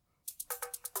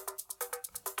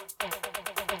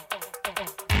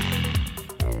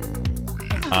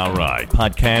All right,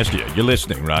 Podcastia, you're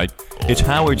listening, right? It's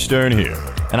Howard Stern here.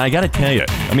 And I gotta tell you,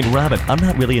 Robin, I'm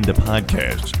not really into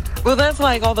podcasts. Well, that's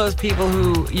like all those people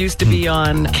who used to be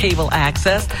on cable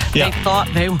access. Yeah. They thought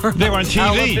they were on TV.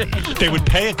 television. They would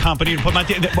pay a company to put my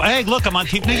TV. Hey, look, I'm on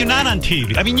TV. No, you're not on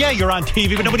TV. Yeah, you're on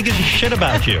TV, but nobody gives a shit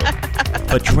about you.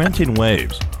 But Trenton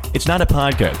Waves, it's not a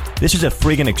podcast. This is a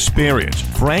friggin' experience.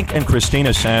 Frank and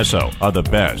Christina Sasso are the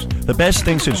best. The best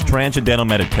thing since Transcendental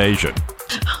Meditation.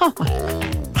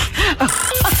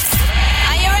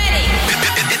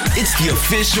 It's the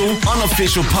official,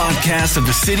 unofficial podcast of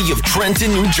the city of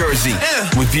Trenton, New Jersey.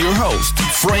 With your host,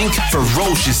 Frank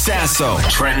Ferocious Sasso.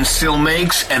 Trenton still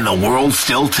makes and the world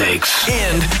still takes.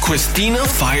 And Christina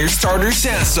Firestarter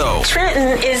Sasso.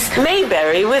 Trenton is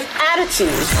Mayberry with attitude.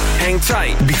 Hang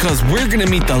tight, because we're going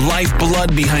to meet the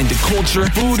lifeblood behind the culture,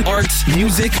 food, arts,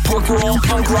 music, pork roll,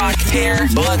 punk rock, hair,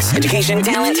 butts, Education,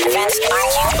 talent, events,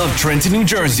 art. of Trenton, New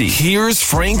Jersey. Here's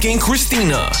Frank and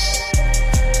Christina.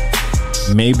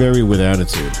 Mayberry with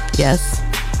attitude. Yes.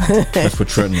 That's what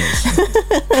Trenton is.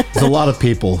 There's a lot of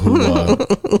people who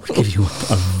give you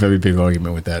a very big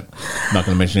argument with that. I'm not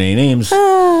going to mention any names.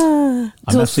 I'm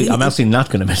actually not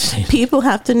going to mention any names. People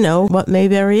have to know what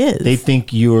Mayberry is. They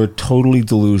think you're totally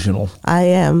delusional. I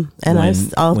am, and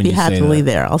I'll when be you say happily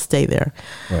that. there. I'll stay there.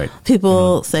 Right.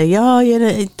 People say, "Oh, you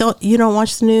don't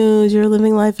watch the news. You're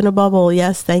living life in a bubble."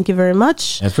 Yes, thank you very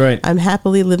much. That's right. I'm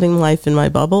happily living life in my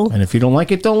bubble. And if you don't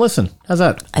like it, don't listen. How's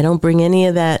that? I don't bring any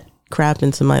of that crap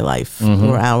into my life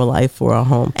or our life or our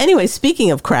home. Anyway, speaking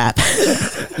of crap.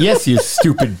 Yes, you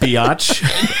stupid biatch.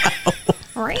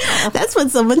 That's what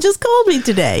someone just called me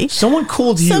today. Someone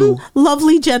called you Some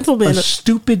lovely gentleman. a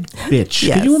stupid bitch.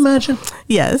 Yes. Can you imagine?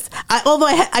 Yes. Although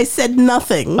I said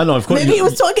nothing. I know, of course. Maybe he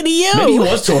was talking to you. Maybe he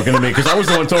was talking to me because I was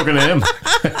the one talking to him.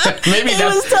 Maybe He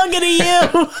was talking to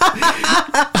you.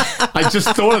 I just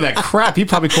thought of that crap. He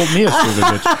probably called me a stupid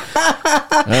bitch.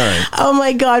 All right. Oh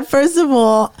my God. First of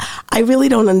all, I really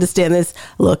don't understand this.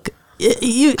 Look,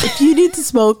 if you need to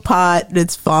smoke pot,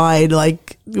 it's fine.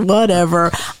 Like,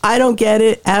 whatever. I don't get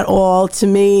it at all. To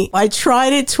me, I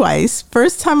tried it twice.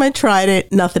 First time I tried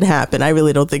it, nothing happened. I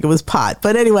really don't think it was pot.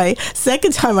 But anyway,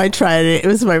 second time I tried it, it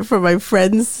was for my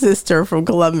friend's sister from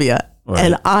Colombia. Right.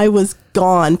 And I was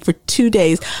gone for 2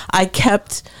 days. I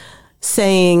kept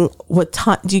saying, "What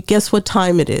time? Do you guess what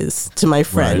time it is?" to my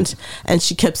friend. Right. And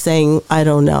she kept saying, "I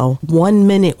don't know." 1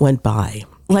 minute went by.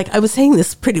 Like, I was saying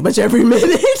this pretty much every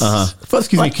minute.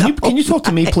 Excuse me. Can you talk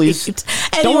to me, please?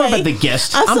 Anyway, Don't worry about the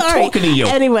guest. I'm sorry. talking to you.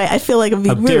 Anyway, I feel like I'm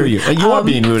being How rude. dare you? You are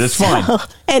being rude. It's fine.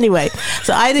 Anyway,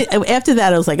 so after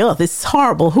that, I was like, oh, this is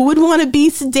horrible. Who would want to be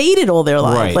sedated all their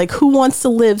life? Right. Like, who wants to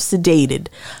live sedated?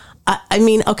 I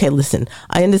mean, okay, listen,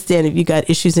 I understand if you got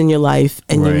issues in your life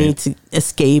and you Right. need to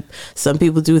escape. Some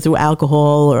people do it through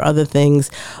alcohol or other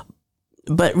things.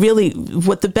 But really,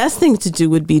 what the best thing to do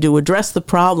would be to address the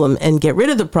problem and get rid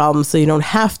of the problem so you don't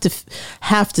have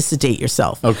to sedate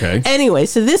yourself. Okay. Anyway,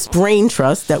 so this brain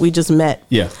trust that we just met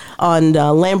on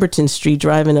Lamberton Street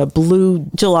driving a blue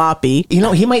jalopy. You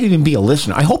know, he might even be a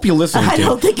listener. I hope you're listening to I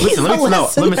don't think he's a let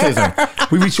me say something.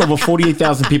 We reached over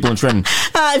 48,000 people in Trenton.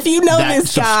 If you know that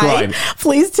this guy, subscribe.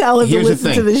 please tell him Here's to the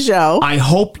listen thing. to the show. I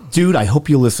hope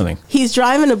you're listening. He's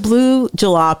driving a blue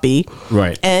jalopy.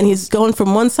 Right. And he's going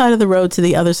from one side of the road to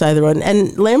the other side of the road.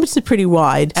 And Lamberton's pretty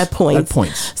wide at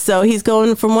points. So he's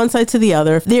going from one side to the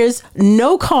other. There's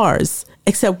no cars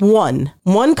except one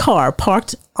car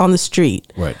parked on the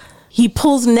street. Right. He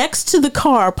pulls next to the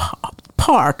car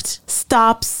parked,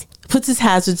 stops, puts his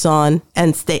hazards on,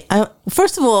 and stay.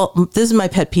 First of all, this is my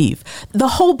pet peeve. The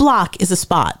whole block is a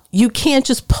spot. You can't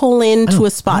just pull into a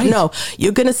spot. Right. No,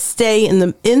 you're going to stay in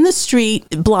the street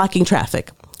blocking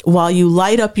traffic while you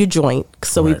light up your joint.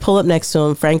 So we pull up next to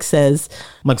him. Frank says,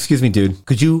 I'm like, excuse me, dude.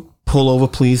 Could you pull over,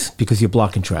 please? Because you're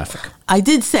blocking traffic. I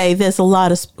did say there's a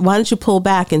lot of, why don't you pull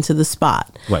back into the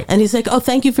spot? Right. And he's like, oh,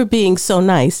 thank you for being so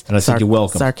nice. And I said, you're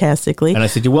welcome. Sarcastically. And I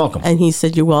said, you're welcome. And he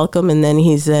said, you're welcome. And then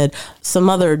he said some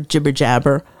other jibber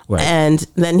jabber. Right. And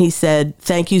then he said,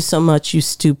 thank you so much, you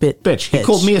stupid bitch. He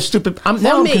called me a stupid. I'm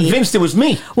me. convinced it was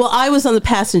me. Well, I was on the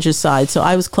passenger side, so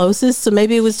I was closest. So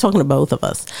maybe it was talking to both of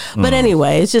us. But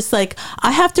anyway, it's just like,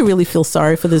 I have to really feel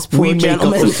sorry for this poor We make up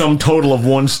gentleman. for some total of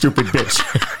one stupid bitch.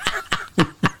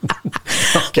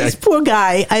 Okay. This poor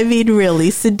guy, I mean, really,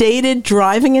 sedated,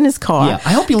 driving in his car. Yeah,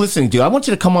 I hope you're listening, dude. I want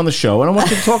you to come on the show, and I want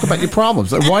you to talk about your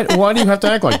problems. Like, why do you have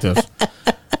to act like this?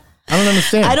 I don't don't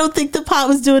understand. I don't think the pot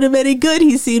was doing him any good.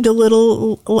 He seemed a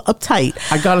little uptight.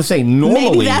 I gotta say,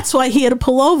 normally, maybe that's why he had to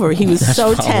pull over. He was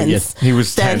so probably tense. it. He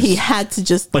was that tense. he had to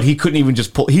just. But he couldn't even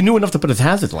just pull. He knew enough to put his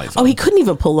hazard lights on. Oh, he couldn't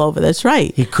even pull over. That's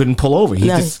right. He couldn't pull over. He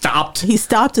No, just stopped. He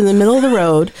stopped in the middle of the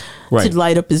road Right. to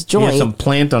light up his He joint. had some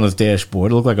plant on his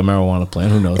dashboard. It looked like a marijuana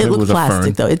plant. Who knows? it Maybe looked was a fern.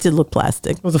 plastic, though. It did look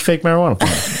plastic. It was a fake marijuana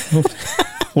plant.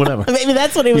 Whatever. Maybe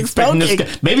that's what he was Expecting this smoking.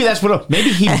 guy- maybe that's what. Maybe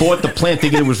he bought the plant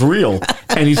thinking it was real,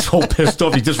 and he's so pissed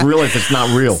off he just realized it's not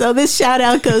real. So this shout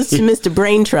out goes to Mr.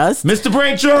 Brain Trust. Mr.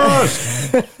 Brain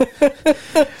Trust,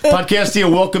 podcast here.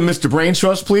 Welcome, Mr. Brain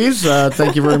Trust, please.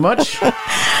 Thank you very much.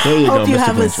 There you Hope go, you Mr.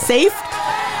 have Brain a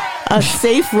Trust.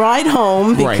 safe ride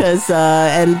home Right. because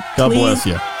and God please, bless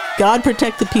you. God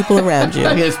protect the people around you.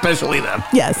 Yeah, especially them.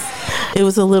 Yes, it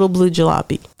was a little blue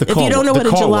jalopy. The If car you don't know wa- what the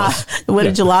a car was. what a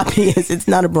Yeah. jalopy is, it's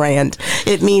not a brand.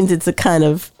 It means it's a kind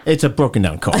of It's a broken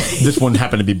down car. This one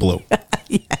happened to be blue.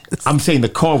 yes. I'm saying the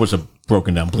car was a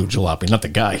broken down blue jalopy, not the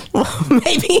guy.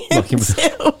 Maybe him he was- too.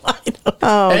 I don't-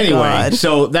 Oh, Anyway, God.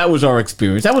 so that was our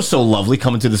experience. That was so lovely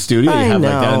coming to the studio. I You have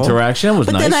like that know. interaction. It was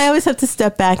But nice. then I always have to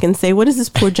step back and say, what is this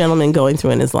poor gentleman going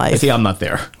through in his life? See, I'm not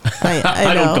there. I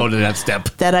I don't know. go to that step.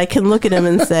 That I can look at him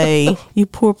and say, you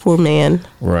poor man.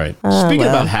 Right. Speaking well.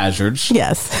 about hazards,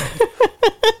 Yes.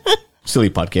 silly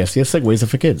podcast. Yes, segues are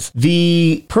for kids.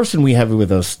 The person we have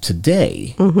with us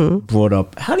today brought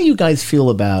up, how do you guys feel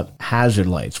about hazard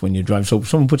lights when you drive? So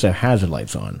someone puts their hazard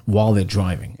lights on while they're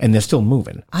driving and they're still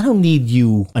moving. I don't need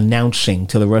you announcing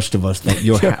to the rest of us that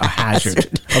you're a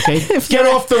hazard. Okay? Get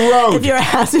off the road. If you're a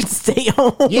hazard, stay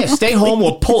home. Yeah, stay home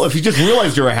or pull. If you just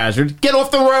realize you're a hazard, get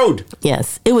off the road.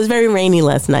 Yes. It was very rainy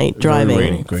last night driving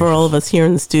rainy, for all of us here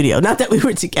in the studio. Not that we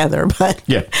were together, but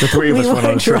Yeah, the three of we us went were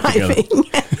on a trip together. driving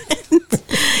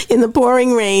in the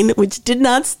pouring rain, which did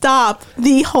not stop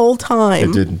the whole time.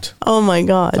 It didn't. Oh my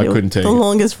God. I It couldn't was take the it.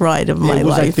 longest ride of my It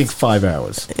was, life. I think, 5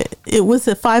 hours. It was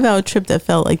a 5-hour trip that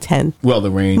felt like 10. Well, the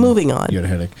rain. Moving on. You had a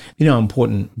headache. You know how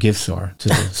important gifts are to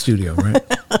the studio, right?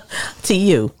 To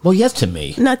you, Well, yes, to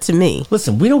me. not to me.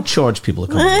 Listen, we don't charge people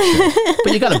to come on the show,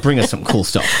 but you got to bring us some cool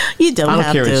stuff. You don't I don't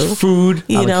have care to. if it's food.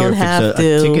 You I don't care don't if have it's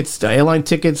to. tickets, airline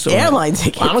tickets. Or, Airline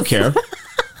tickets. I don't care.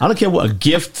 I don't care what a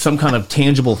gift, some kind of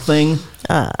tangible thing.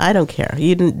 I don't care.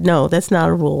 You didn't. No, that's not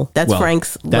a rule. That's Well,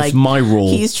 Frank's. that's my rule.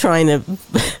 He's trying to.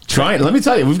 Try it. Let me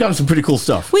tell you, we've gotten some pretty cool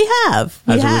stuff. We have,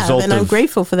 As a result and I'm of-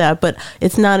 grateful for that. But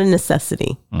it's not a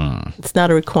necessity. It's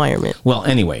not a requirement. Well,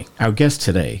 anyway, our guest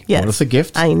today Yes. brought us a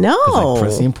gift. I know. 'Cause I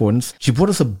press the importance. She brought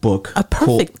us a book. A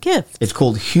perfect gift. It's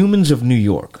called Humans of New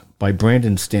York by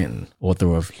Brandon Stanton,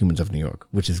 author of Humans of New York,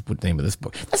 which is the name of this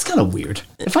book. That's kind of weird.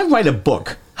 If I write a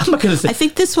book, I'm not going to say, I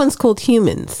think this one's called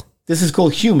Humans. this is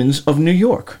called Humans of New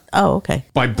York Oh, okay.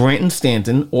 by Brandon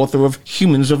Stanton, author of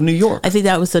Humans of New York. I think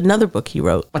that was another book he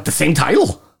wrote. But the same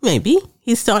title. Maybe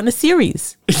he's starting a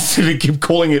series. Should we keep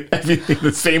calling it everything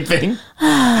the same thing?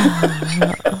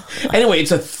 Anyway,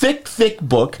 it's a thick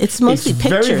book. It's mostly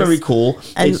very, pictures. very cool.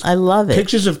 I love it.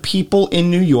 Pictures of people in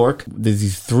New York. There's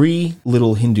these 3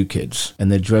 little Hindu kids,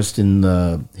 and they're dressed in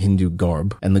the Hindu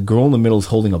garb. And the girl in the middle is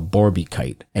holding a Barbie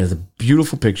kite. And it's a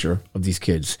beautiful picture of these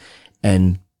kids.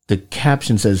 And the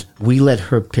caption says, "We let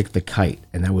her pick the kite."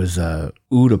 And that was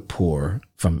Udaipur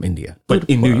from India. But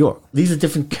in New York. These are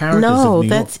different characters No, of New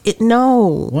that's York. it.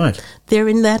 No, What? they're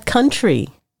in that country.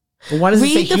 Well, why does it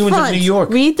say Read the Humans front. of New York?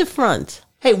 Read the front.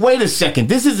 Hey, wait a second.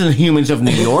 This isn't Humans of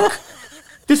New York.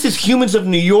 This is Humans of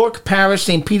New York, Paris,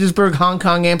 St. Petersburg, Hong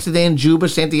Kong, Amsterdam, Juba,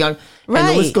 Santiago, and the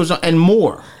Right. list goes on, and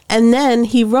more. And then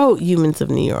he wrote Humans of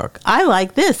New York. I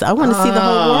like this. I want to see the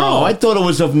whole Oh, world. I thought it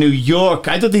was of New York.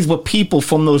 I thought these were people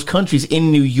from those countries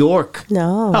in New York.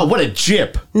 No. Oh, what a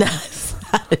jip. No, it's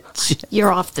not a joke.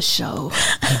 You're off the show.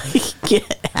 Get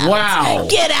out. Wow.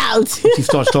 Get out. She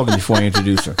starts talking before I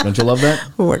introduce her. Don't you love that?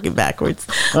 We're working backwards.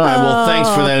 All right, well, thanks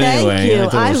for that Thank anyway. you.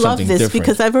 thought it I was love something this different.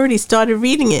 because I've already started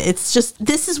reading it. It's just,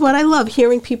 this is what I love,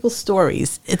 hearing people's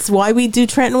stories. It's why we do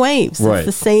Trenton Waves. Right. It's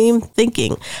the same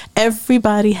thinking.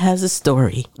 Everybody has a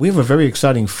story. We have a very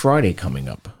exciting Friday coming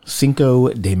up. Cinco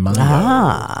de Mayo.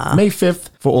 May 5th,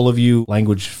 for all of you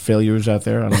language failures out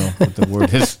there. I don't know what the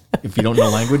word is. If you don't know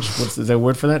language, is there a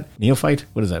word for that? Neophyte?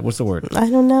 What is that? What's the word? I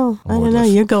don't know. I don't know.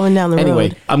 wordless. You're going down the Anyway,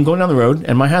 road. I'm going down the road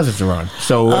and my hazards are on.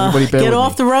 So everybody bear Get with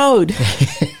off me. the road.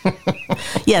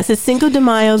 Yes, it's Cinco de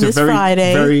Mayo It's a this very,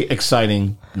 Friday. very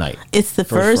exciting night? It's the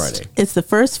first. Friday. It's the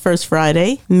first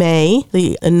Friday, May,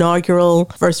 the inaugural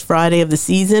first Friday of the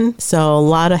season. So a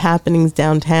lot of happenings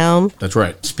downtown. That's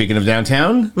right. Speaking of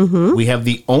downtown, we have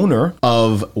the owner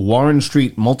of Warren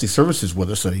Street Multi-Services with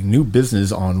us, a new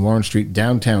business on Warren Street,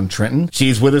 downtown Trenton.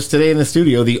 She's with us today in the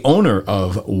studio, the owner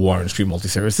of Warren Street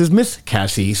Multi-Services, Miss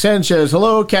Cassie Sanchez.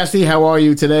 Hello, Cassie. How are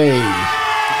you today?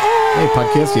 Hey,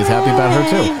 Podcast is happy about her,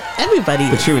 too. Everybody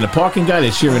They're is. cheering the parking guy.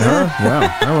 They're cheering her.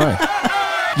 Wow. All right.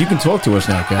 You can talk to us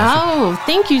now, Cassie. Oh,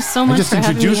 thank you so much just for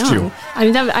having me introduced on. you. I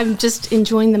mean, I'm just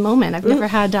enjoying the moment. I've never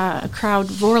had a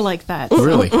crowd roar like that.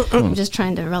 Really? I'm just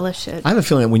trying to relish it. I have a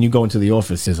feeling that when you go into the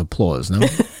office, there's applause, no?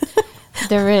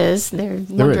 There is. They're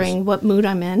wondering what mood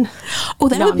I'm in. Oh,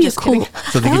 that No, would I'm be a just cool. kidding.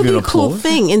 So they that give would you be an a cool applause?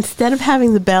 thing. Instead of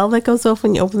having the bell that goes off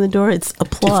when you open the door, it's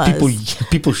applause. It's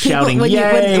people shouting, when,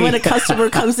 yay! when a customer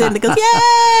comes in, it goes,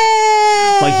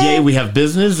 yay! Like, yay, we have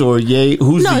business, or yay,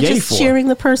 who's No, the yay just for? cheering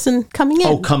the person coming in.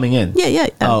 Oh, coming in. Yeah.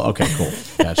 Oh, okay, cool.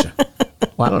 Gotcha.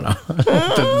 Well, I don't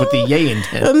know. With the yay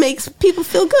intent. It makes people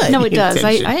feel good. No, it does.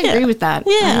 I Intention. agree with that.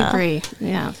 Yeah. I agree.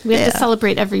 Yeah. We have Yeah. to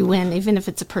celebrate every win, even if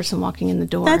it's a person walking in the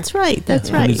door. That's right. That's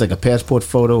Who right. needs like a passport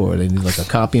photo, or they need like a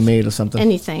copy made or something?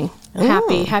 Anything.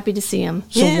 Happy to see him.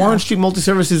 So Yeah. Warren Street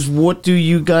Multi-Services, what do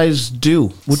you guys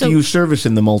do? What So- do you service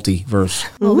in the multiverse?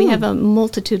 Well, we have a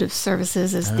multitude of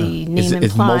services, as the name Is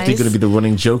implies. multi going to be the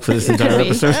running joke for this entire Could be.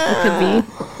 episode? It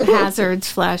could be hazards,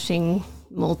 flashing,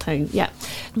 yeah.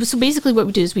 So basically what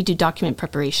we do is we do document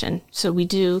preparation. So we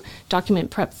do document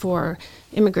prep for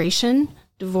immigration,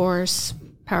 divorce,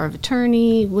 power of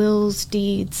attorney, wills,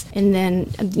 deeds, and then,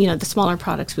 the smaller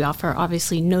products we offer,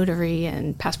 obviously notary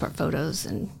and passport photos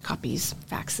and copies,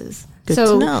 faxes. Good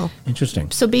so, to know. Interesting.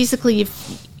 So basically,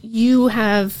 if you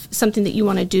have something that you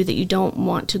want to do that you don't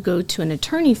want to go to an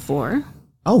attorney for,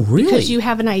 Oh, really? because you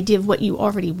have an idea of what you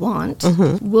already want,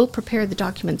 we'll prepare the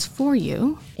documents for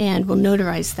you and we'll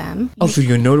notarize them. Oh, so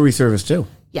you're a notary service too?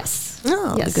 Yes.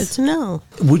 Oh, yes. good to know.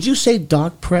 Would you say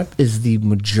doc prep is the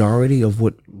majority of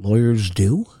what lawyers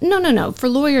do? No. For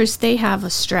lawyers, they have a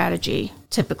strategy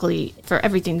typically for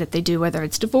everything that they do, whether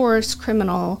it's divorce,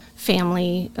 criminal,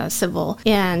 family, civil,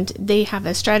 and they have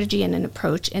a strategy and an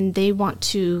approach, and they want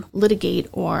to litigate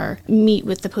or meet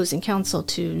with the opposing counsel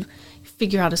to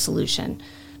figure out a solution.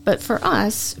 But for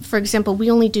us, for example, we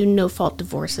only do no-fault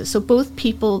divorces. So both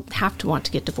people have to want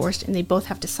to get divorced, and they both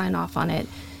have to sign off on it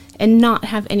and not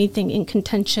have anything in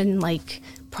contention like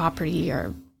property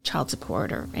or child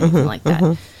support or anything like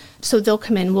that. So they'll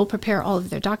come in, we'll prepare all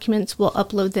of their documents, we'll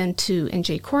upload them to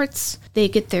NJ courts. They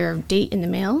get their date in the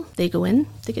mail, they go in,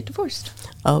 they get divorced.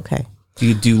 Okay. Do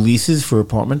you do leases for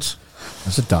apartments?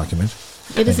 That's a document.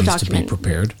 It is a That needs document. to be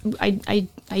prepared.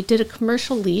 I did a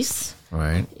commercial lease.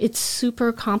 Right. It's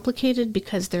super complicated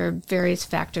because there are various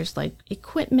factors like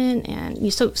equipment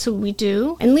and so we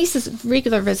do. And leases,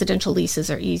 regular residential leases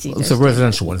are easy. It's a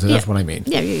residential one. So that's Yeah. what I mean.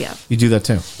 Yeah. You do that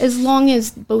too. As long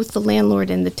as both the landlord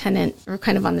and the tenant are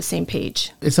kind of on the same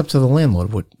page. It's up to the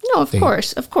landlord. What? No, of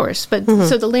course. But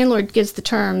so the landlord gives the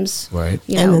terms. Right.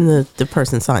 You And know, then the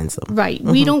person signs them. right.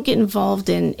 We don't get involved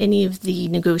in any of the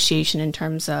negotiation in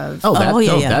terms of.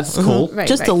 That's cool. Right,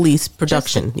 Just a right. lease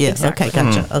production. Just- Yes. exactly. Okay.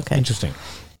 Gotcha. Okay. Interesting.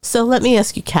 So let me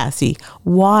ask you, Cassie,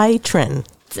 why Trenton?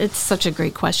 It's such a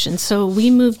great question. So we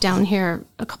moved down here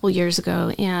a couple years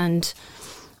ago, and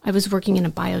I was working in a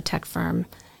biotech firm,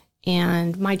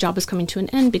 and my job was coming to an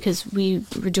end because we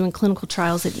were doing clinical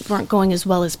trials that weren't going as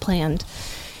well as planned.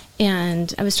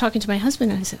 And I was talking to my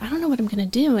husband, and I said, I don't know what I'm going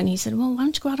to do. And he said, well, why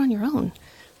don't you go out on your own?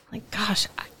 I'm like, gosh,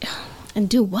 and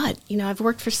do what? I've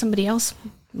worked for somebody else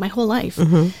my whole life.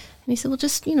 And he said, well,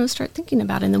 just, start thinking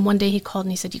about it. And then one day he called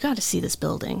and he said, you got to see this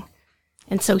building.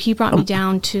 And so he brought me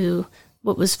down to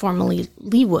what was formerly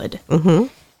Leawood.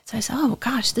 So I said, oh,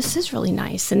 gosh, this is really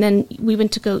nice. And then we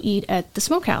went to go eat at the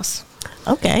Smokehouse.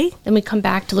 Okay. Then we come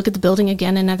back to look at the building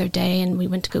again another day, and we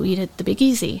went to go eat at the Big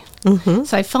Easy.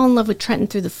 So I fell in love with Trenton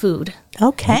through the food.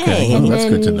 Okay. And that's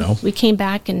then good to know. we came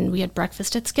back and we had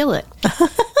breakfast at Skillet.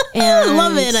 I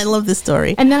love it. I love this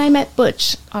story. And then I met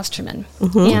Butch Osterman.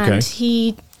 And Okay.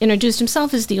 he introduced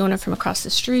himself as the owner from across the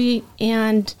street.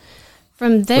 And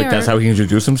from there, Wait, that's how he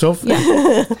introduced himself?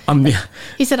 Yeah. Yeah.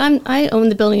 He said, I own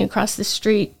the building across the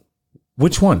street.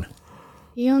 Which one?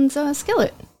 He owns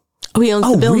Skillet. Oh, he owns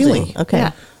Oh, the building. really? Okay.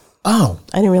 Yeah. Oh.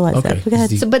 I didn't realize Okay. that. Go ahead.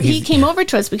 So, but he came over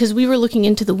to us because we were looking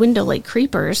into the window like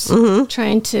creepers,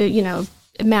 trying to,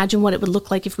 imagine what it would look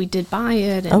like if we did buy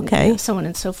it, and Okay. so on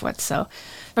and so forth. So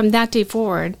from that day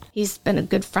forward, he's been a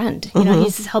good friend. You know,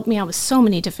 he's helped me out with so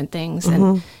many different things.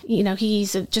 And, you know,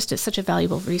 he's such a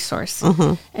valuable resource.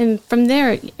 And from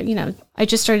there, you know, I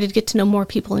just started to get to know more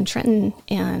people in Trenton,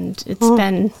 and it's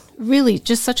been really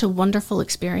just such a wonderful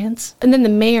experience. And then the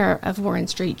mayor of Warren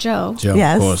Street, Joe.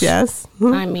 Yes, of course. yes.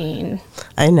 I mean,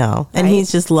 I know. And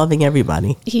he's just loving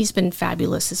everybody. he's been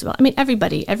fabulous as well. I mean,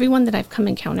 everyone that I've come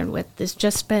encountered with has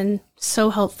just been so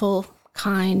helpful,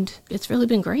 kind. It's really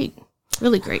been great.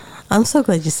 Really great. I'm so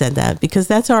glad you said that, because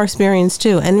that's our experience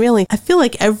too. And really, I feel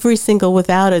like every single,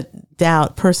 without a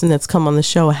doubt, person that's come on the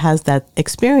show has that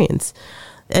experience.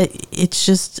 It's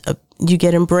just, you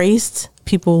get embraced.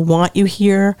 People want you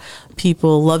here.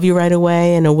 People love you right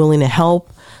away and are willing to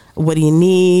help. What do you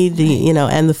need? You know,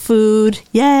 and the food.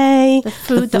 Yay. The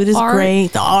food is art.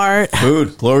 great. The art.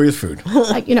 Food, glorious food.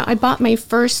 I bought my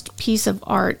first piece of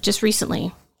art just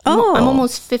recently. Oh. I'm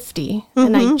almost 50,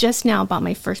 and I just now bought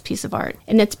my first piece of art.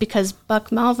 And it's because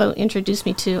Buck Malvo introduced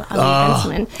me to Ali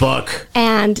Benselman. Buck.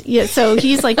 And yeah, so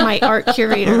he's like my art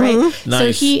curator, right? So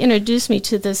Nice. he introduced me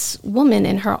to this woman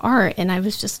and her art, and I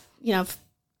was just, you know,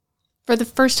 for the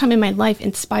first time in my life,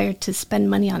 inspired to spend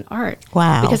money on art.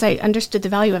 Wow. Because I understood the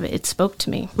value of it. It spoke to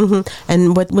me.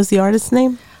 And what was the artist's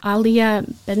name? Alia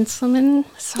Benselman.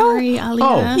 Sorry, Alia.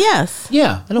 Oh. Yes.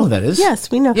 Yeah, I know who that is.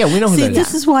 Yes, we know. Yeah, we know who See, that is.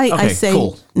 this is why I Okay, say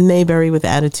cool. Mayberry with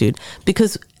attitude,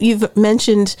 because you've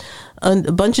mentioned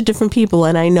a bunch of different people,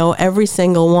 and I know every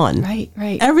single one. Right.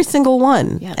 Every single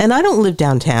one. Yep. And I don't live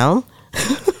downtown.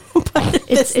 But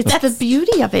It's the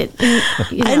beauty of it. And,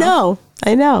 you I know.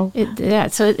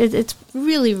 So it's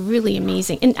really, really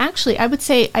amazing. And actually, I would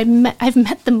say I've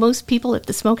met the most people at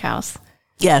the Smokehouse.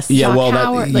 Yes. Yeah, Doc well,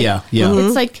 Howard, yeah.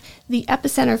 It's like the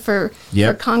epicenter for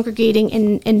congregating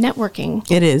and networking.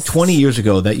 It is. 20 years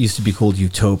ago, that used to be called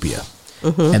Utopia.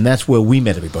 And that's where we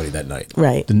met everybody that night.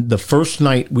 Right. The first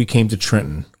night we came to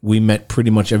Trenton, we met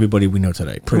pretty much everybody we know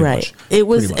today. Pretty much. It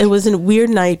was Pretty much. it was a weird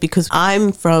night because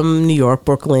I'm from New York,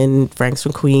 Brooklyn, Frank's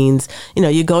from Queens. You know,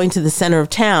 you're going to the center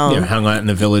of town. Yeah, hung out in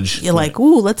the village. You're like,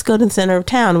 ooh, let's go to the center of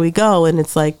town. We go, and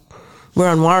it's like we're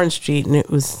on Warren Street, and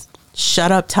it was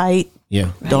shut up tight.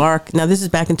 Yeah. Dark. Now, this is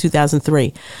back in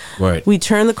 2003. Right. We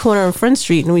turn the corner on Front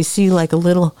Street, and we see like a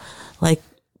little, like,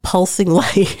 pulsing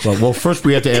light. Well, first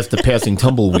we had to ask the passing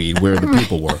tumbleweed where the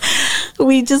people were.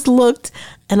 We just looked,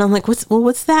 and I'm like,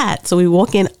 what's that? So we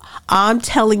walk in. I'm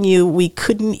telling you, we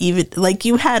couldn't even, like,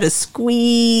 you had to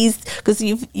squeeze, because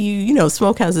you know,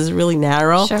 Smokehouse is really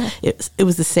narrow. Sure. It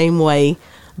was the same way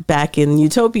back in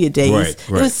Utopia days. Right.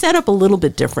 It was set up a little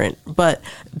bit different, but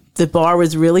the bar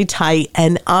was really tight,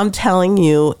 and I'm telling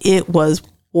you, it was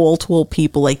wall-to-wall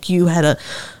people. Like, you had to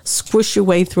squish your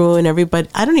way through, and everybody,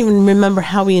 I don't even remember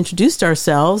how we introduced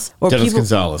ourselves. Or Dennis people,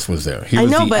 Gonzalez was there. He I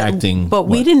was know, the acting. but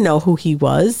we didn't know who he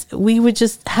was. We would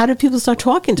just, how did people start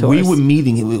talking to us? We were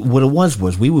meeting him. What it was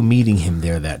we were meeting him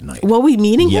there that night. Were we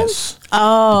meeting Yes. him?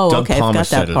 Oh, Doug okay, I Palmer forgot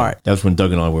said that it. part. That was when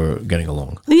Doug and I were getting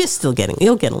along. You'll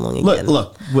get along again.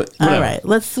 Look. Whatever. All right,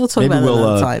 we'll talk Maybe about it we'll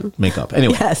another time. make up.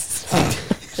 Anyway. Yes.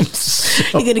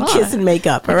 You're going to kiss and make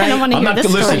up, all I kind right? of want to hear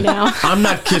this story now. I'm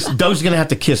not kissing. Doug's going to have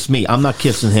to kiss me. I'm not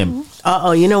kissing him.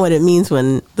 Uh-oh, you know what it means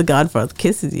when the Godfather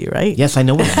kisses you, right? Yes, I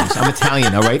know what it means. I'm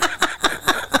Italian, all right?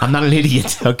 I'm not an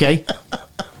idiot, okay?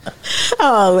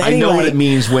 Oh, anyway. I know what it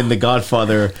means when the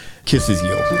Godfather kisses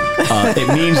you. It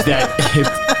means that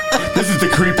this is the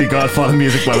creepy Godfather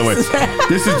music, by the way.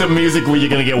 This is the music where you're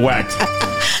going to get whacked.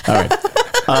 All right.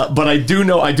 But I do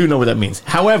know what that means.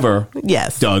 However,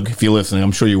 Yes. Doug, if you're listening,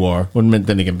 I'm sure you are. Well,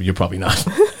 then again, you're probably not.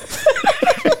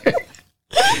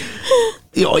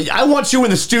 I want you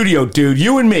in the studio, dude.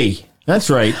 You and me. That's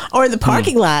right. Or in the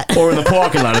parking lot. Or in the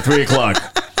parking lot at 3 o'clock.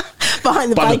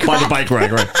 Behind the By bike the rack. bike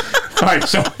rack, right. All right,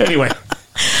 so anyway.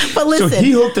 But listen. So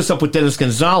he hooked us up with Dennis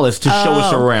Gonzalez to show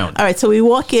us around. All right, so we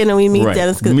walk in and we meet Right.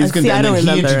 Dennis Dennis Gonzalez. See, I don't and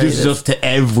remember. he introduces us to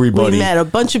everybody. We met a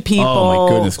bunch of people. Oh,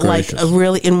 my goodness like gracious.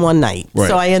 really in one night. Right.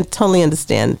 So I totally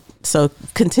understand. So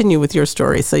continue with your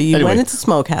story. So you Anyway. went into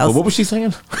Smokehouse. Well, what was she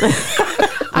saying?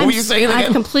 What were you saying I've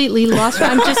again? completely lost.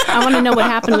 I want to know what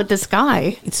happened with this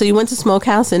guy. So you went to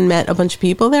Smokehouse and met a bunch of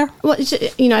people there? Well,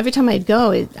 every time I'd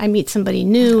go, I meet somebody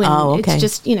new, and Oh, okay. it's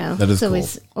just, That is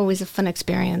it's always a fun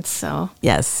experience. So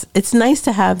Yes. It's nice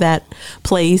to have that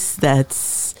place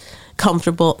that's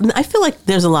comfortable. And I feel like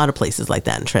there's a lot of places like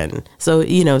that in Trenton. So,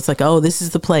 it's like, oh, this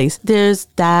is the place. There's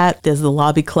that. There's the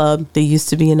Lobby Club. There used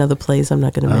to be another place. I'm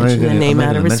not going to mention the name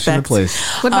out of respect. What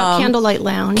about Candlelight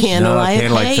Lounge? Candlelight.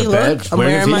 Candlelight's Hey, the look, bed. I'm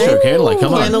Wearing wearing a my t-shirt. Candlelight,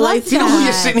 come on. Candlelight. You know who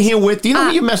you're sitting here with? You know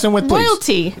who you're messing with, please?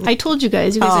 Royalty. I told you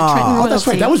guys. You guys are Trenton Royalty. Oh, that's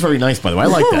right. That was very nice, by the way. I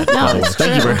like that. No, it's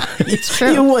Thank you true. very much. It's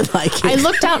true. You would like it. I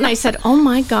looked out and I said, "Oh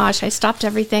my gosh!" I stopped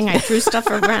everything. I threw stuff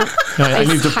around. I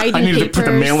needed to print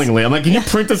a mailing list. I'm like, can you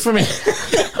print this for me?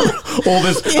 All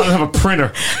this, I don't have a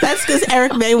printer. That's because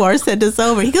Eric Maywar sent us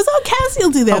over. He goes, "Oh, Cassie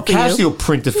will do that for Cassie you." will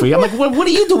print it for you. I'm like, what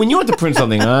do you do when you have to print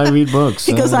something? I read books.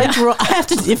 He goes, "I draw. I have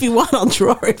to. If you want, I'll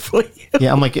draw it for you."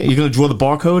 Yeah, I'm like, you're going to draw the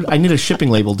barcode? I need a shipping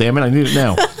label, damn it. I need it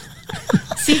now.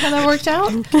 See how that worked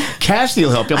out? Cassie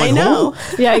will help you. I'm like, I know.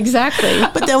 who? Yeah, exactly.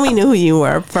 But then we knew who you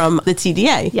were from the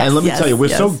TDA. And let me tell you, we're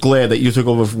so glad that you took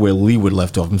over where Leewood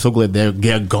left off. I'm so glad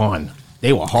they're gone.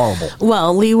 They were horrible.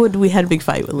 Well, Leewood, we had a big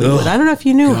fight with Leewood. I don't know if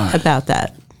you knew about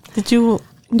that. Did you?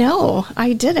 No,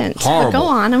 I didn't. Horrible. But go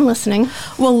on, I'm listening.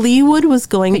 Well, Leewood was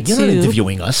going You're to. not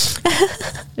interviewing us.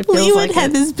 It feels Leewood like had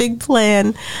it. this big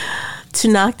plan to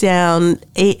knock down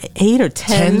eight or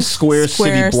 10 square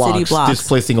city blocks,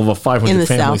 displacing over 500 in the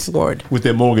families South Ward with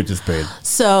their mortgages paid.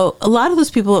 So a lot of those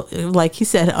people, like he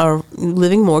said, are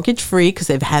living mortgage free because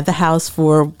they've had the house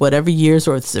for whatever years,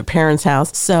 or it's their parents'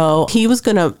 house. So he was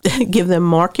going to give them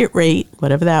market rate,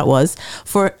 whatever that was,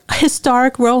 for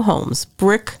historic row homes,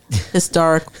 brick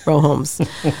historic row homes,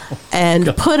 and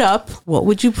put up. What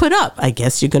would you put up? I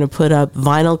guess you're going to put up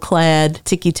vinyl clad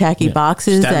ticky tacky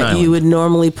boxes Staten that Island. you would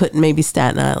normally put in maybe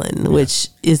Staten Island, which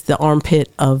is the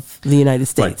armpit of the United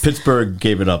States. Right. Pittsburgh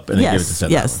gave it up and they gave it to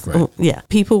Staten Island. Right. Yeah.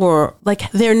 People were like,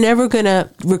 they're never going to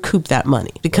recoup that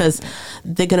money because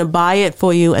they're going to buy it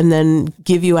for you and then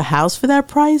give you a house for that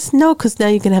price. No, because now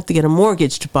you're going to have to get a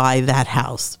mortgage to buy that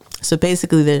house. So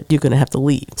basically, you're going to have to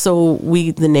leave. So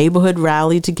the neighborhood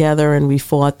rallied together and we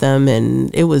fought them,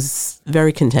 and it was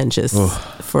very contentious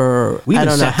for I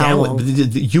don't know how long.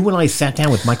 You and I sat down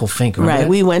with Michael Fink. Right.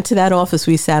 We went to that office.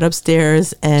 We sat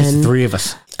upstairs, and just three of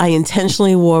us. I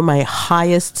intentionally wore my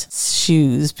highest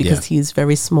shoes because he's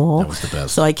very small. That was the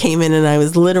best. So I came in and I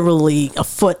was literally a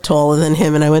foot taller than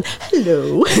him, and I went,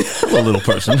 "Hello." A little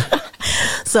person.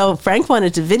 So Frank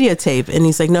wanted to videotape, and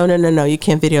he's like, no, you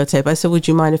can't videotape. I said, would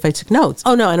you mind if I took notes?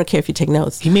 Oh, no, I don't care if you take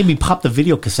notes. He made me pop the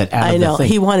video cassette out I of know. the thing.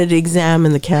 He wanted to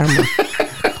examine the camera.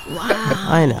 Wow.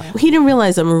 I know. He didn't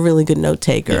realize I'm a really good note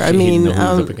taker. Yeah, I mean,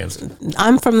 up against it.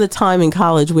 I'm from the time in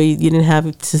college where you didn't have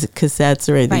cassettes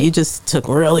or anything. Right. You just took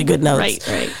really good notes.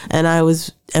 Right.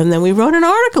 And then we wrote an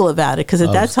article about it because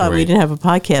at that time we great. didn't have a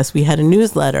podcast. We had a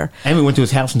newsletter. And we went to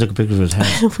his house and took a picture of his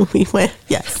house. We went,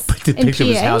 yes. The picture of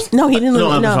his PA? house. No, he didn't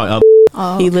live. I'm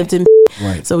sorry. He lived in.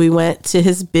 Right. So we went to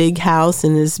his big house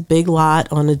and his big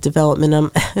lot on a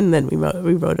development, and then we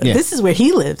wrote it. Yeah. This is where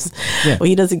he lives. Yeah. Well,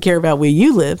 he doesn't care about where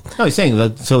you live. No, he's saying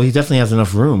that. So he definitely has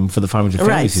enough room for the 500 families.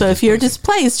 Right. he's So if you're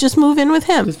displacing. displaced, just move in with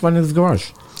him. Just run into the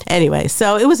garage. Anyway,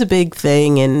 so it was a big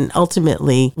thing, and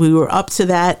ultimately we were up to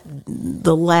that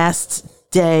the last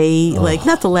day, like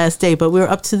not the last day, but we were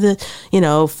up to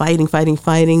the,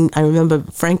 fighting. I remember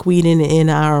Frank Whedon in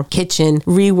our kitchen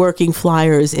reworking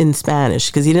flyers in Spanish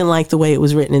because he didn't like the way it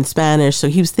was written in Spanish. So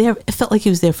he was there. It felt like he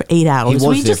was there for 8 hours. He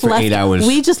was there for 8 hours.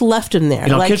 We just left him there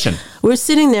In our kitchen. We're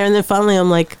sitting there, and then finally I'm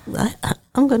like,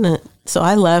 I'm gonna. So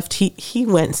I left. He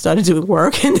went and started doing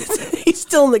work, and he's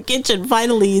still in the kitchen.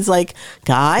 Finally, he's like,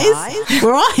 guys,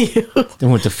 where are you? Then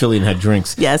went to Philly and had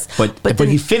drinks. Yes. But then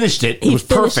he finished it. It he was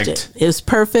finished perfect. It was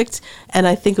perfect. And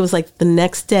I think it was like the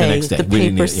next day, next day. the We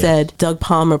didn't paper need it, yeah. said Doug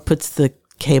Palmer puts the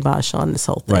kibosh on this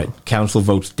whole thing. Right. Council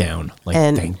votes down. Like,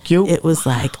 And thank you. it was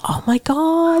like, oh my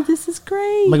God, this is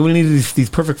great. Like, we needed these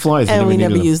perfect flyers. and we never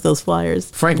needed them. used those flyers.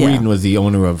 Frank Yeah. Whedon was the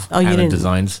owner of Oh, you Anna didn't.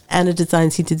 Designs. Anna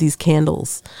Designs, he did these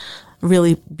candles.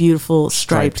 Really beautiful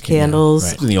striped candles.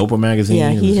 Right. In the Oprah magazine. Yeah,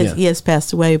 It was- he has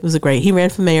passed away. It was great. He ran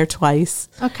for mayor twice.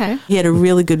 Okay. He had a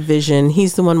really good vision.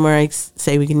 He's the one where I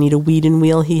say we need a Whedon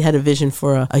wheel. He had a vision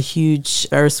for a huge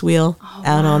Ferris wheel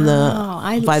out on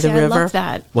by the river. I love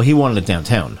that. Well, he wanted it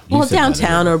downtown. You Well, said that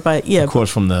downtown earlier. or by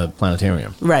across from the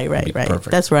planetarium. Right.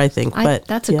 Perfect. That's where I think. But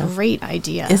That's a great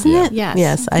idea. Isn't it? Yes.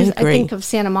 Yes, I 'Cause agree. I think of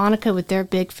Santa Monica with their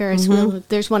big Ferris wheel.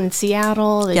 There's one in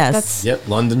Seattle. Yes. That's Yep.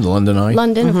 London Eye.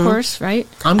 London, of course, right?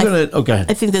 I'm going to. Oh, go ahead.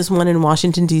 I think there's one in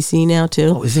Washington, D.C. now,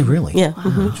 too. Oh, is it really? Yeah.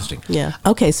 Oh, interesting. Yeah.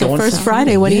 Okay, so Go on First Saturday.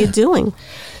 Friday, what are Yeah. you doing?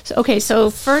 So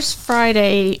First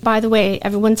Friday, by the way,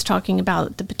 everyone's talking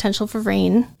about the potential for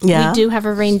rain. Yeah. We do have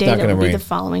a rain day not that gonna will be rain. the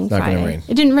following Not gonna Friday. rain.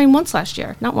 It didn't rain once last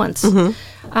year, not once.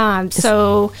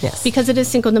 So Yes. because it is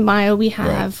Cinco de Mayo, we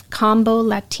have Combo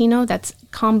Latino. That's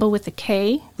Combo with a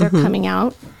K. They're coming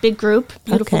out. Big group,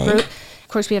 beautiful group. Of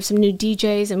course, we have some new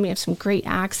DJs and we have some great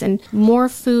acts and more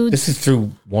food. This is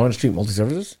through Warren Street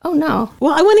Multi-Services? Oh, no.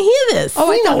 Well, I want to hear this. Oh,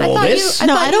 I know all this. I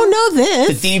don't know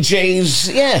this. The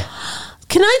DJs, yeah.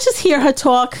 Can I just hear her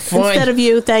talk instead of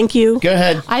you? Thank you. Go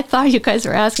ahead. I thought you guys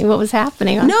were asking what was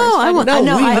happening. On No, First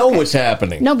Friday. We know what's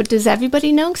happening. No, but does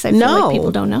everybody know? Because I feel like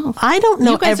people don't know. I don't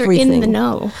know You guys everything. are in the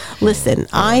know. Listen,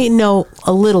 I know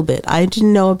a little bit. I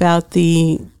didn't know about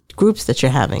the groups that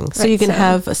you're having. So Right, you can so-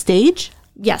 have a stage?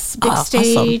 Yes, big awesome.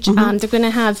 stage. They're going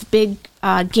to have big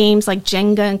games like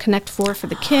Jenga and Connect 4 for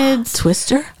the kids.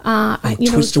 Twister?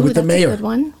 Twister with the that's mayor. A good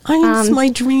one. It's my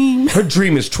dream. Her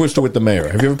dream is Twister with the mayor.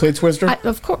 Have you ever played Twister?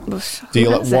 Of course. Do you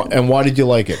Who hasn't? and why did you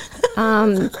like it?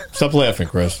 Stop laughing,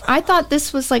 Chris. I thought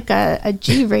this was like a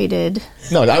G-rated.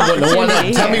 No,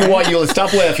 Opportunity tell me here. why you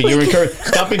stop laughing. You're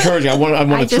stop encouraging. I want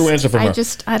a true answer from her.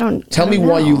 I don't. Tell I me don't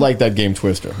why you know. like that game,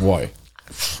 Twister. Why?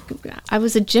 I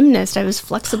was a gymnast. I was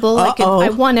flexible. I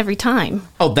won every time.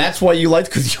 Oh, that's why you liked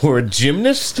because you were a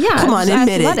gymnast? Yeah, Come I on, was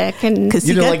admit athletic it. and Because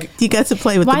You you, didn't you got to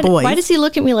play with why, the boys. why does he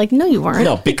look at me like, no, you weren't?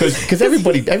 No, because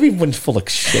everyone's full of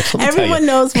shit. Let me tell Everyone you.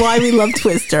 knows why we loved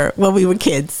Twister when we were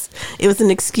kids. It was an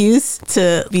excuse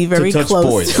to be very touch close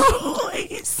boys. to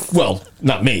boys. Well,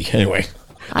 not me, anyway.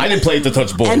 I didn't play it to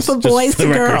touch boys. And for just boys for to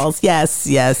the record. girls.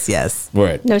 Yes.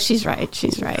 Right. No, she's right.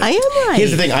 She's right. I am right.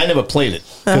 Here's the thing. I never played it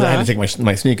because I had to take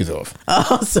my sneakers off.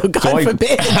 Oh, so God So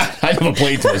forbid. I never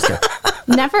played Twister.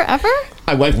 Never ever.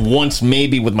 I went once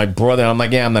maybe with my brother. I'm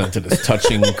like, yeah, I'm not into this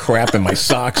touching crap in my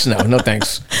socks. No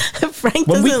thanks. Frank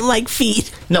When doesn't like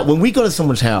feet. No, when we go to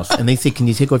someone's house and they say, can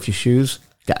you take off your shoes?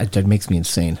 That makes me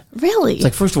insane. Really? It's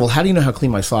like, first of all, how do you know how clean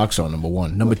my socks are, number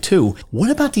one? Number two, what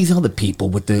about these other people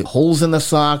with the holes in the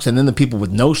socks and then the people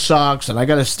with no socks and I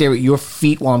got to stare at your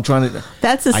feet while I'm trying to...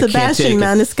 That's a I can't Sebastian take it.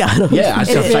 Maniscalco. Yeah, I It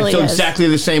feel really is. exactly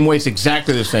the same way. It's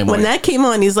exactly the same When way. that came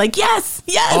on, he's like, yes.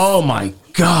 Oh, my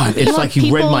God. It's You like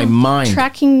he read people my mind.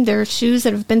 Tracking their shoes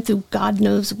that have been through God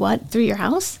knows what through your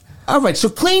house. All right, so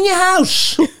clean your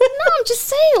house. No, I'm just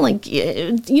saying, like,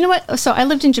 you know what? So I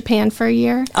lived in Japan for a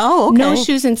year. Oh, okay. No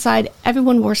shoes inside.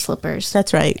 Everyone wore slippers.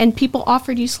 That's right. And people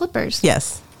offered you slippers.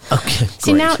 Yes. Okay,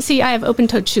 See, I have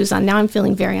open-toed shoes on. Now I'm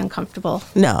feeling very uncomfortable.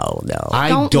 No. I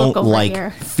Don't don't look over like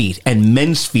here. feet, and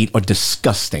men's feet are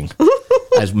disgusting.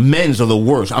 As men's are the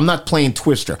worst. I'm not playing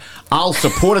Twister. I'll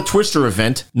support a Twister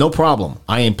event, no problem.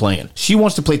 I ain't playing. She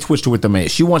wants to play Twister with the mayor.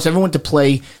 She wants everyone to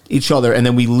play each other, and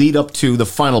then we lead up to the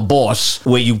final boss,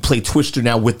 where you play Twister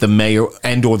now with the mayor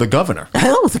and or the governor.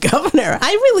 Oh, the governor.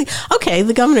 Okay,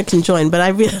 the governor can join, but I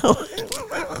really...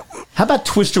 How about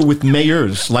Twister with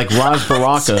mayors, like Raz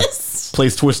Baraka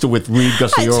plays Twister with Reed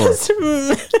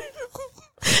Gussiora?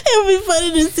 It would be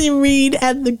funny to see Reed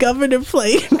and the governor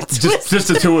play Just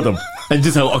the two of them. And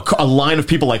just a line of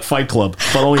people like Fight Club,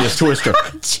 but only as Twister.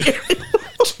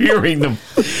 Cheering them.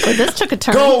 But this took a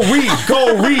turn. Go Reed,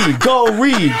 go Reed, go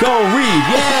Reed, go Reed.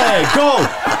 Yeah, go.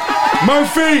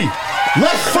 Murphy,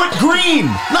 left foot green.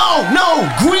 No,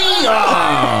 green.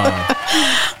 Ah.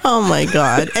 Oh my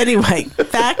God. Anyway,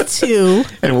 back to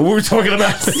Anyway, what were we talking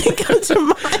about? Cinco de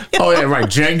Mayo. Oh, yeah, right.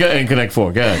 Jenga and Connect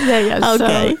 4. Go ahead. Yeah.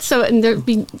 Okay. So and there'd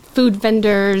be food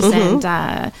vendors, and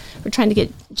we're trying to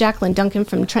get Jacqueline Duncan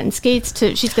from Trenton Skates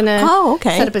to. She's going to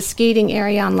set up a skating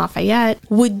area on Lafayette.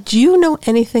 Would you know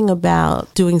anything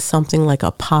about doing something like a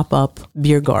pop-up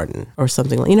beer garden or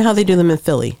something like? You know how they do them in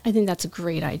Philly? I think that's a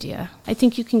great idea. I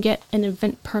think you can get an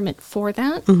event permit for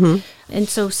that. And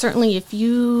so certainly if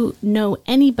you know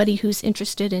anybody who's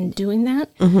interested in doing that.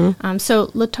 So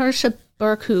Latarsha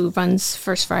Burke, who runs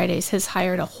First Fridays, has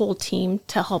hired a whole team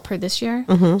to help her this year.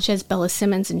 She has Bella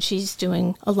Simmons, and she's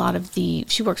doing a lot of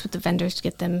she works with the vendors to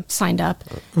get them signed up.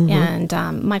 And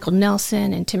Michael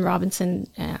Nelson and Tim Robinson,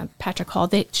 Patrick Hall,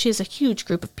 she has a huge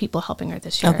group of people helping her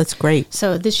this year. Oh, that's great.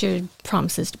 So this year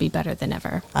promises to be better than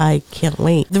ever. I can't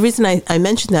wait. The reason I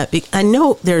mentioned that, I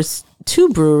know there's two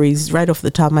breweries right off the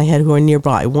top of my head who are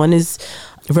nearby. One is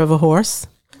River Horse.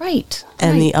 Right.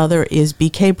 And the other is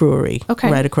BK Brewery,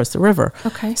 right across the river.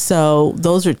 Okay. So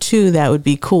those are two that would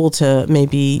be cool to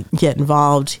maybe get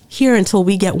involved here until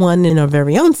we get one in our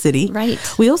very own city. Right.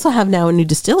 We also have now a new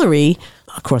distillery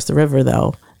across the river,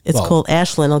 though. It's called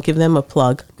Ashland. I'll give them a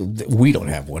plug. We don't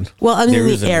have one. Well, I'm in There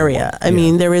is the a new area. one. I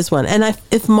mean, there is one. And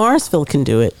if Morrisville can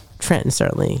do it, Trenton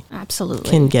certainly Absolutely.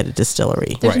 can get a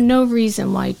distillery. There's Right. no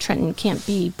reason why Trenton can't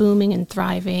be booming and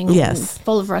thriving and Yes.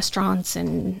 full of restaurants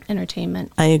and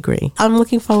entertainment. I agree. I'm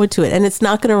looking forward to it. And it's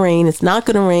not going to rain. It's not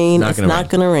going to rain. It's not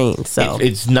going to rain. So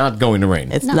It's not going to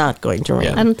rain. it's not going to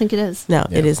rain. I don't think it is. No,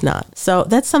 it is not. So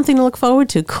that's something to look forward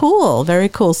to. Cool. Very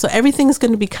cool. So everything's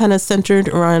going to be kind of centered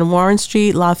around Warren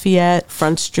Street, Lafayette,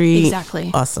 Front Street.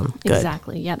 Exactly. Awesome. Good.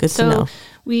 Exactly. Yeah. Good so to know.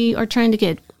 we are trying to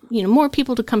get more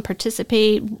people to come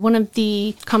participate. One of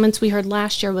the comments we heard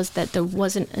last year was that there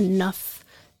wasn't enough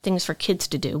things for kids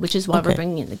to do, which is why we're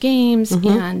bringing in the games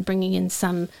and bringing in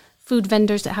some food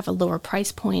vendors that have a lower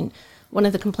price point. One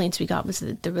of the complaints we got was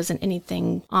that there wasn't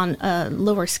anything on a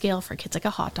lower scale for kids, like a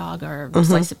hot dog or a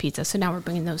slice of pizza. So now we're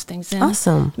bringing those things in.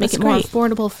 Awesome. Make That's it more great.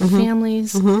 affordable for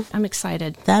families. I'm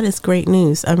excited. That is great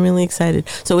news. I'm really excited.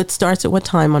 So it starts at what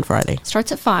time on Friday?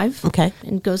 Starts at 5. Okay.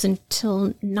 And goes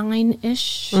until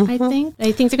 9-ish, I think.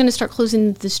 I think they're going to start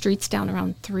closing the streets down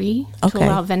around 3 to Okay.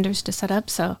 allow vendors to set up.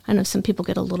 So I know some people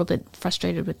get a little bit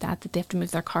frustrated with that they have to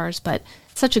move their cars, but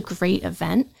it's such a great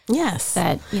event Yes.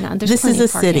 that, there's This plenty is a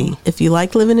of parking. city. If you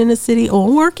like living in a city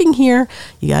or working here,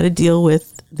 you got to deal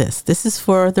with this. This is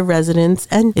for the residents.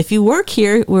 And if you work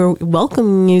here, we're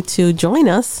welcoming you to join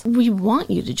us. We want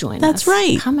you to join us. That's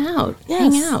right. Come out.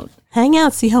 Yes. Hang out. Hang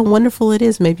out. See how wonderful it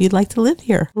is. Maybe you'd like to live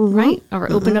here. Right. Or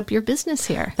open up your business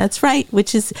here. That's right.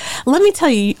 Which is, let me tell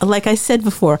you, like I said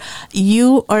before,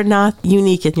 you are not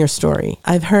unique in your story.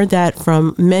 I've heard that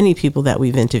from many people that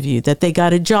we've interviewed, that they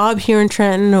got a job here in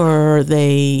Trenton or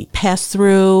they passed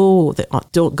through,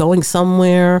 they're going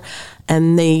somewhere,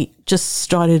 and they just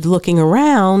started looking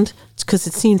around because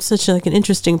it seemed such like an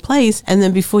interesting place. And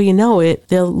then before you know it,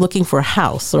 they're looking for a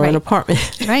house or an Right.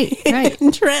 apartment. Right.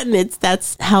 In Trenton.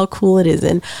 That's how cool it is.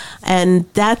 And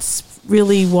that's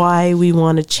really why we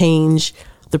want to change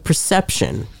the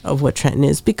perception of what Trenton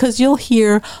is, because you'll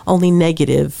hear only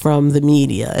negative from the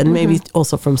media and maybe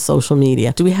also from social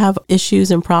media. Do we have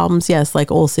issues and problems? Yes, like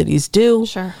all cities do.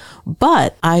 Sure.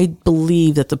 But I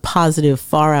believe that the positive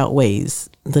far outweighs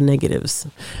the negatives.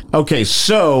 Okay,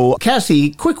 so Cassie,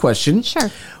 quick question. Sure.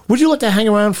 Would you like to hang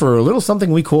around for a little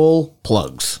something we call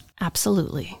plugs?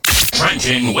 Absolutely.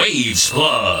 Trenton Waves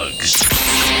Plugs.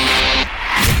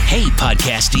 Hey,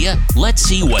 Podcastia, let's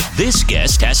see what this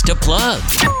guest has to plug.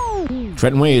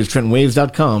 Trenton Waves,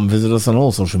 TrentonWaves.com. Visit us on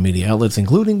all social media outlets,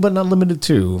 including but not limited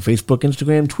to Facebook,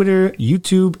 Instagram, Twitter,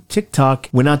 YouTube, TikTok.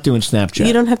 We're not doing Snapchat.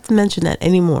 You don't have to mention that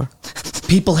anymore.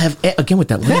 People have, again with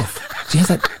that laugh. She has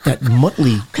that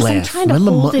Muttley Because laugh. I'm trying to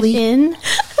Remember hold Muttley? it in.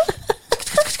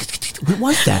 What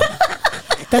was that?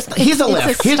 Here's a laugh.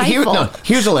 It's a stifle.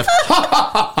 Here's a laugh.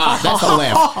 That's a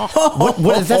laugh.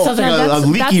 What is that? Sounds like a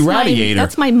leaky radiator.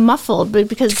 That's my muffled, but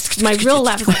because my real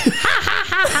laugh is like, ha, ha,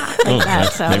 ha, ha, like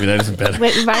that. So. Maybe that isn't better.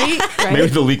 Wait, right? Maybe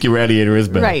the leaky radiator is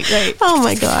better. Right. Oh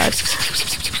my God.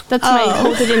 That's my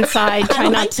hold it inside, try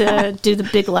not to do the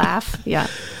big laugh. Yeah.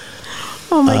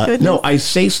 Oh my goodness. No, I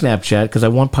say Snapchat because I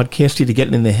want Podcastia to get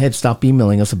it in their head. Stop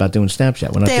emailing us about doing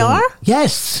Snapchat. We're not They doing are?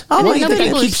 Yes. Oh, Why my do you think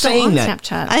goodness. I keep saying that?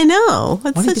 Snapchat. I know.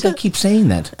 Why do you think I keep saying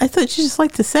that? I thought you just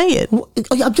like to say it.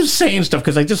 I'm just saying stuff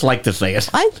because I just like to say it.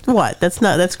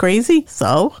 That's crazy.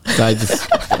 So I just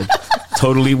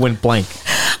totally went blank.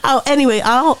 oh, anyway,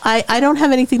 I don't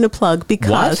have anything to plug because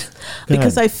What? Go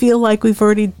ahead. I feel like we've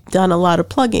already done a lot of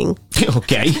plugging.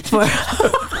 Okay.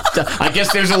 I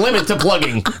guess there's a limit to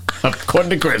plugging,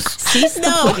 according to Chris. Cease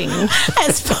the pudding.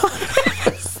 As far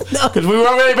Because we've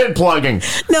already been plugging.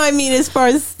 no, I mean as far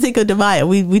as Cinco de Mayo,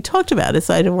 we talked about it,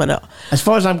 so I didn't want to. As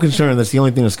far as I'm concerned, that's the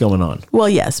only thing that's going on. Well,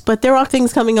 yes, but there are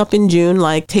things coming up in June,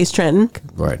 like Taste Trenton,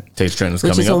 Right. Taste Trend is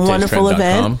which coming is a up. wonderful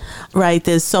event. Right,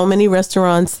 there's so many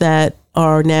restaurants that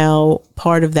are now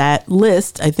part of that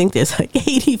list. I think there's like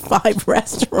 85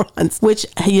 restaurants, which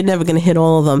you're never going to hit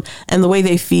all of them. And the way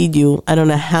they feed you, I don't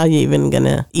know how you're even going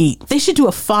to eat. They should do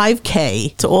a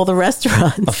 5K to all the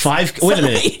restaurants. A 5K? Wait a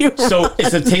minute. So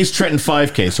it's a Taste Trenton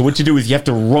 5K. So what you do is you have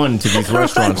to run to these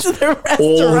restaurants, to the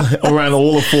all restaurant. around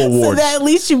all the 4 So wards. that at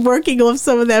least you're working off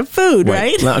some of that food,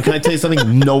 right? Now, can I tell you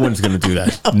something? No one's going to do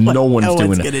that. No one's doing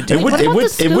one's that. gonna do It would, it. it What would,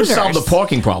 about the it would solve the scooters?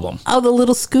 parking problem. Oh, the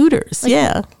little scooters.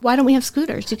 yeah. Why don't we have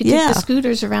scooters? You could Yeah. take the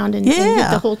scooters around and Yeah.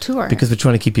 get the whole tour. Because they're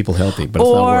trying to keep people healthy, but it's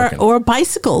not working. Or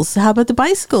bicycles. How about the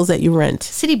bicycles that you rent?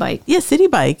 City Bike. Yeah, City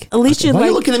Bike. At least you Why are like.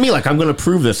 you looking at me like I'm going to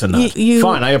approve this or not? You-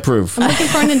 Fine, I approve. I'm looking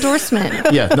for an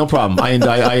endorsement. Yeah, no problem. I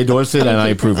endorse it and I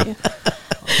approve it.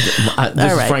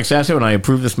 This is Frank Sasso, and I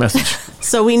approve this message.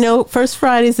 So we know First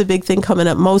Friday is a big thing coming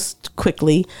up most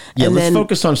quickly. Yeah, and let's then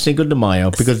focus on Cinco de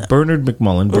Mayo because Bernard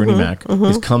McMullen, Bernie Mac,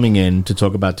 is coming in to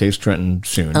talk about Taste Trenton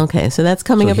soon. Okay, so that's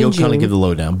coming up in June. He'll kind of give the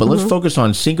lowdown. But let's focus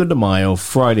on Cinco de Mayo,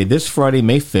 Friday. This Friday,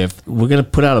 May 5th, we're going to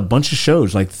put out a bunch of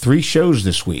shows, like 3 shows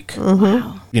this week.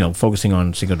 Wow. Focusing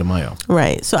on Cinco de Mayo.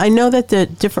 Right. So I know that the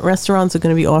different restaurants are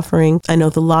going to be offering. I know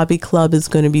the Lobby Club is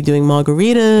going to be doing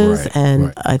margaritas,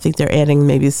 and I think they're adding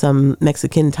maybe some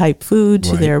Mexican type food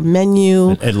to their menu.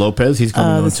 Ed Lopez, he's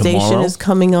coming on the tomorrow. The station is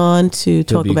coming on to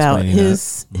talk about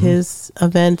his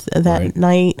event that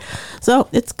night. So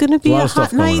it's going to be a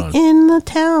hot night in the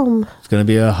town. It's going to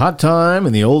be a hot time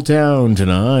in the old town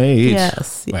tonight.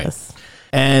 Yes.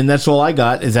 And that's all I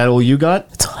got. Is that all you got?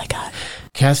 That's all I got.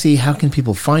 Cassie, how can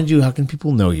people find you? How can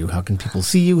people know you? How can people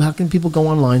see you? How can people go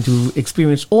online to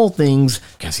experience all things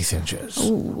Cassie Sanchez?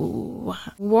 Ooh.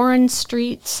 Warren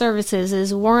Street Services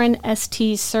is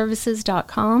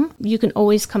warrenstservices.com. You can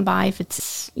always come by if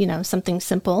it's, something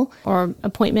simple, or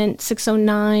appointment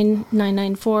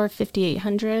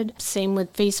 609-994-5800. Same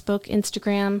with Facebook,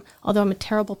 Instagram. Although I'm a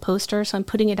terrible poster, so I'm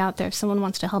putting it out there. If someone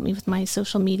wants to help me with my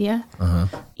social media,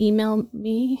 email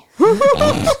me. Help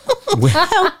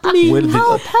me.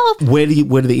 Help. Where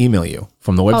do they email you?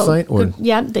 From the website?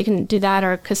 Yeah, they can do that,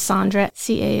 or Cassandra,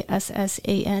 Cassandra,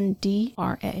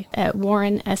 at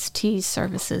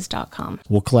warrenstservices.com.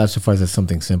 What classifies as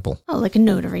something simple? Oh, like a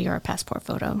notary or a passport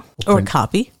photo. Or a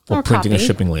copy. Or printing a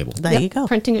shipping label. There you go.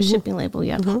 Printing a shipping label,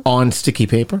 yeah. On sticky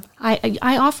paper?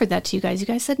 I offered that to you guys. You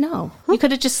guys said no. You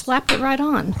could have just slapped it right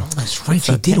on. Oh, that's right.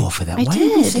 They did offer that. Why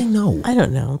did you say no? I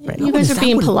don't know. Right. You guys are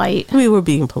being polite. We were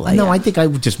being polite. No, I think I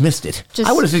just missed it.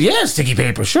 I would have said, yeah, sticky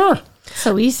paper, sure.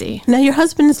 So easy. Now, your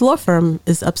husband's law firm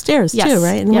is upstairs, too,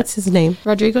 right? And what's his name?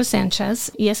 Rodrigo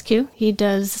Sanchez, ESQ. He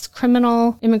does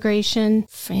criminal, immigration,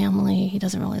 family. He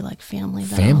doesn't really like family,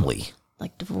 though. Family?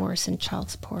 Like divorce and child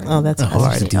support. Oh, that's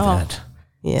hard to do that.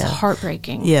 Yeah. It's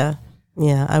heartbreaking. Yeah.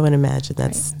 Yeah, I would imagine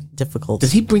that's difficult.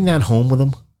 Does he bring that home with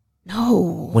him?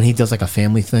 No. When he does like a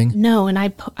family thing? No, and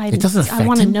it doesn't affect him? I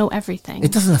want to know everything.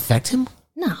 It doesn't affect him?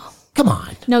 No. Come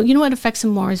on. No, you know what affects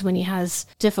him more is when he has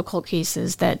difficult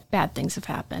cases that bad things have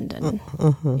happened. And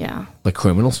yeah. Like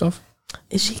criminal stuff?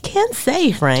 She can't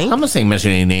say, Frank. I'm not saying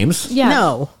mention any names. Yeah.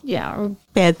 No. Yeah. Or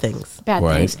bad things. Bad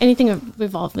things. Anything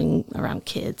revolving around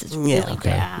kids is really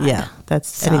bad. Yeah.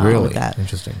 That's anything really with that.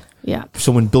 Interesting. Yeah.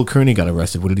 So when Bill Kearney got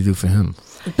arrested, what did he do for him?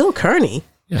 Bill Kearney?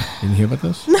 Yeah. Didn't hear about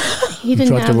this? He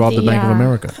didn't tried to rob the Bank of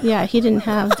America. Yeah. He didn't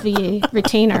have the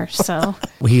retainer, so.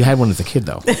 Well, he had one as a kid,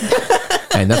 though.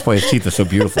 And that's why his teeth are so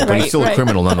beautiful. But he's still a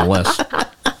criminal nonetheless.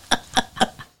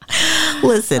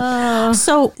 Listen,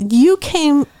 so you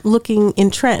came looking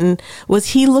in Trenton. Was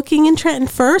he looking in Trenton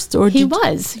first, or he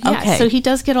was? Yeah. Okay. So he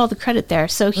does get all the credit there.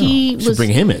 So he should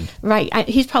bring him in, right?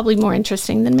 He's probably more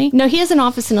interesting than me. No, he has an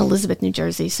office in Elizabeth, New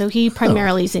Jersey. So he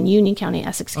primarily is in Union County,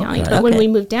 Essex County. But when we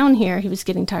moved down here, he was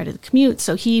getting tired of the commute,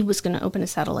 so he was going to open a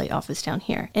satellite office down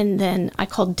here. And then I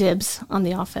called dibs on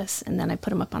the office, and then I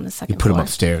put him up on the second. You put him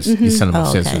upstairs. You sent him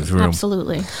upstairs to his room.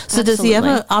 Absolutely. So does he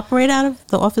ever operate out of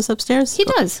the office upstairs? He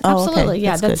does. Oh, Absolutely. okay.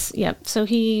 Yeah, that's yeah. So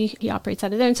he operates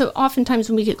out of there. And so oftentimes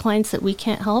when we get clients that we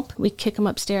can't help, we kick him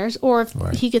upstairs. Or if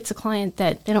he gets a client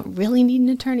that they don't really need an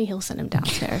attorney, he'll send him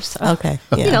downstairs. So, okay.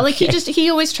 Yeah. He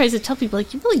always tries to tell people,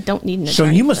 like, you really don't need an attorney.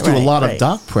 So you must do a lot of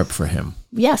doc prep for him.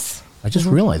 Yes. I just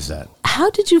realized that. How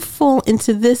did you fall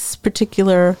into this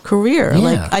particular career? Yeah.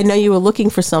 Like, I know you were looking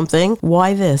for something.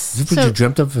 Why this? Is this what you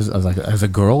dreamt of as a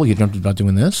girl? You dreamt about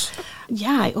doing this?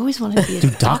 Yeah, I always wanted to be a do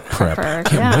doc prep.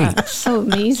 Can't wait. It's so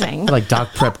amazing. Like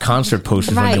doc prep concert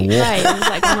posters on your wall. Right. I was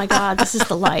like, oh my God, this is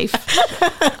the life.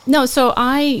 No, so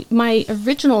my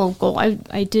original goal,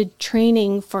 I did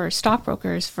training for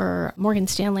stockbrokers for Morgan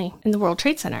Stanley in the World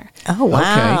Trade Center. Oh, wow.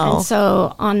 Okay. And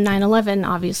so on 9/11,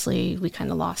 obviously, we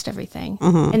kind of lost everything.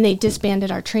 Mm-hmm. And they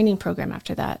disbanded our training program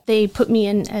after that. They put me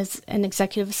in as an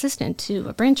executive assistant to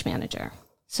a branch manager.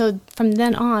 So from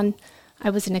then on, I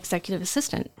was an executive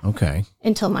assistant. Okay.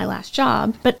 Until my last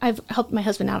job. But I've helped my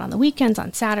husband out on the weekends,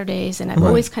 on Saturdays, and I've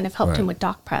always kind of helped him with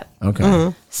doc prep. Okay.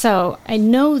 Mm-hmm. So I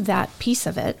know that piece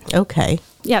of it. Okay.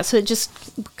 Yeah, so it just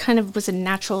kind of was a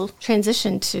natural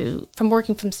transition from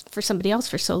working for somebody else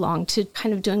for so long to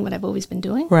kind of doing what I've always been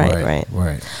doing. Right.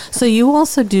 So you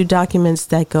also do documents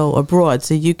that go abroad,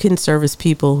 so you can service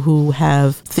people who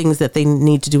have things that they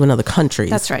need to do in other countries.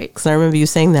 That's right. Because I remember you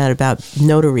saying that about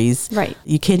notaries. Right.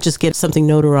 You can't just get something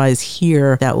notarized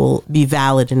here that will be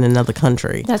valid in another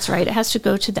country. That's right. It has to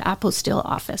go to the apostille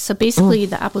office. So basically,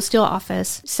 the apostille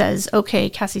office says, okay,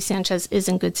 Cassie Sanchez is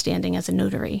in good standing as a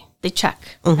notary. They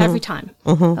check every time.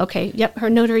 Okay, yep, her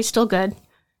notary's still good.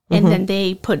 and then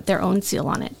they put their own seal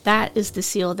on it. That is the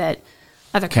seal that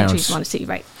other countries want to see,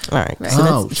 right? All right. Right.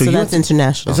 So that's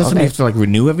international. Is that something you have to like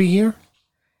renew every year?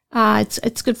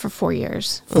 It's good for 4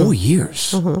 years. 4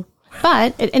 years.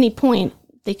 But at any point,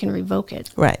 they can revoke it.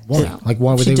 Right. Why? Like,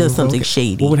 why would She they does revoke something it?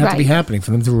 shady. What would have to be Right. happening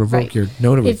for them to revoke Right. your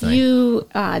notary If thing? you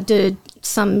did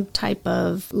some type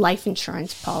of life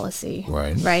insurance policy,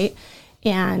 Right.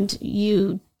 and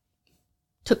you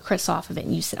took Chris off of it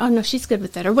and you said, oh, no, she's good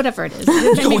with it, or whatever it is.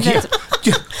 I mean,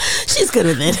 She's good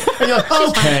with it.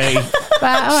 Okay.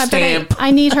 but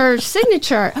I need her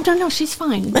signature. Oh, no, she's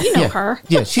fine. You know her.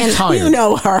 Yeah, she's And- tired. You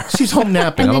know her. She's home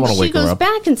napping. And I don't then want to she wake her goes up.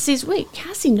 back and says, wait,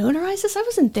 Cassie notarized this? I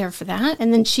wasn't there for that.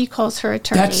 And then she calls her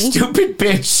attorney. That stupid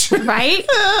bitch. Right?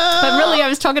 But really, I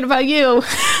was talking about you.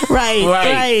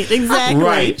 Right. Exactly.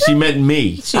 Right. She meant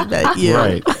me. She meant you.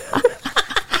 Right.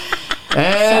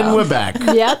 And we're back.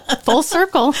 Yep. Full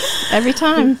circle every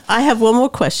time. I have one more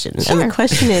question. And Sure. the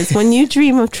question is, when you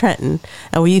dream of Trenton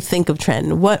and when you think of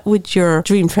Trenton, what would your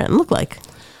dream Trenton look like?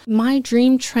 My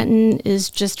dream Trenton is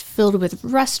just filled with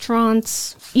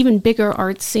restaurants, even bigger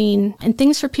art scene, and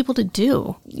things for people to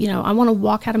do. You know, I want to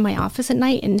walk out of my office at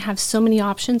night and have so many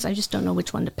options. I just don't know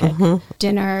which one to pick.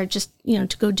 Dinner, just,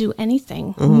 to go do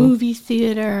anything. Movie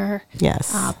theater,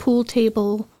 Yes. pool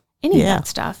table, any of that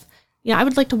stuff. I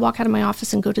would like to walk out of my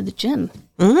office and go to the gym.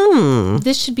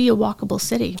 This should be a walkable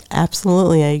city.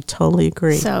 Absolutely. I totally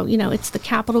agree. So, it's the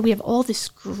capital. We have all this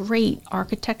great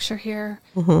architecture here.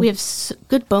 We have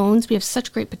good bones. We have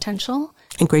such great potential.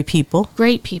 And great people.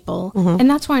 Great people. And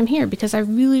that's why I'm here, because I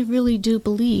really, really do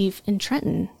believe in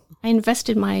Trenton. I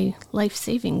invested my life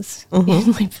savings in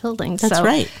my building. That's so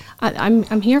right.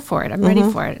 I'm here for it. I'm ready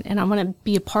for it. And I want to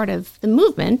be a part of the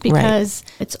movement because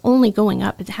it's only going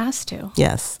up. It has to.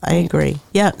 Yes, I agree.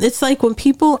 Yeah, it's like when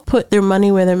people put their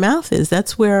money where their mouth is,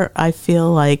 that's where I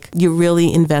feel like you're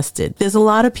really invested. There's a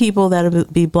lot of people that'll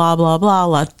be blah, blah, blah,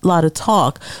 a lot of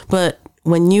talk. But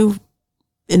when you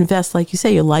invest, like you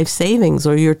say, your life savings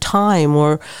or your time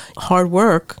or hard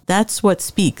work, that's what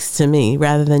speaks to me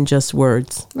rather than just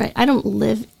words. Right. I don't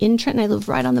live in Trenton. I live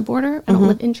right on the border. I don't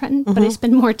live in Trenton, but I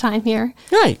spend more time here.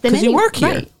 Right, because you work here.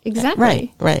 Right,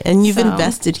 exactly. Right. And you've So-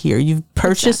 invested here. You've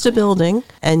purchased a building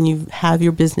and you have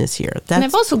your business here. And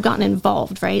I've also gotten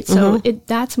involved, right? So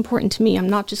that's important to me. I'm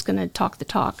not just going to talk the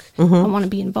talk. I want to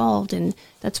be involved. And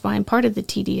that's why I'm part of the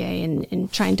TDA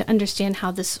and trying to understand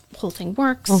how this whole thing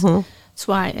works. That's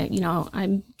why,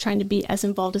 I'm trying to be as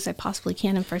involved as I possibly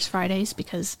can in First Fridays,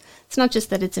 because it's not just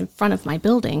that it's in front of my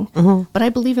building, but I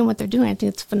believe in what they're doing. I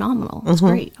think it's phenomenal. It's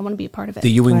great. I want to be a part of it. The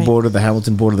Ewing border, the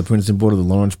Hamilton border, the Princeton border, the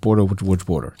Lawrence border, which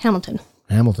border? Hamilton.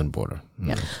 Hamilton border.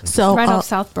 Yep. So right off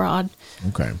South Broad.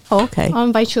 Okay. Oh, okay. I'll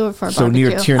invite you over for a So barbecue.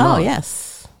 near Tiernog. Oh,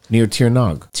 yes. Near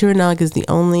Tiernog. Tiernog is the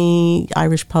only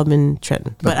Irish pub in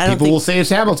Trenton. But I don't people think, will say it's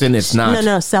Hamilton. It's not.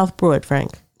 No, South Broad,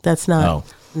 Frank. That's not. Oh.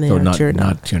 Near So not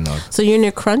Tiernog. Tiernog. So you're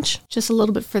near Crunch? Just a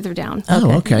little bit further down.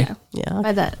 Oh, okay. Yeah.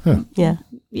 By that. Yeah.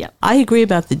 Yeah. I agree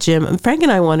about the gym. And Frank and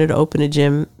I wanted to open a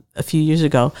gym a few years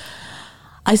ago.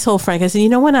 I told Frank, I said,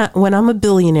 when I'm a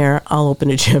billionaire, I'll open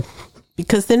a gym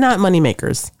because they're not money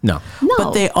makers. No.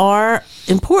 But they are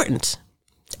important.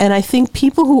 And I think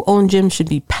people who own gyms should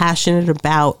be passionate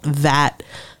about that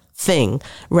thing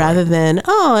rather than,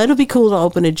 it'll be cool to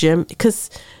open a gym, because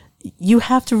you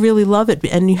have to really love it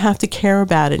and you have to care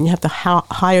about it and you have to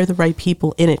hire the right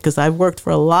people in it, because I've worked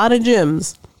for a lot of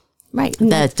gyms Right.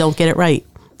 that don't get it right.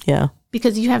 Yeah,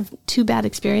 because you have 2 bad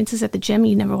experiences at the gym,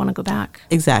 you never want to go back.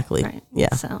 exactly. Right.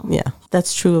 Yeah. So- Yeah.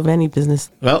 That's true of any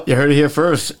business. Well, you heard it here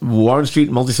first. Warren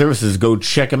Street Multi-Services. Go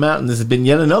check them out. And this has been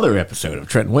yet another episode of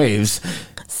Trenton Waves.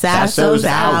 Sasso's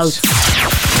out.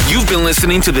 You've been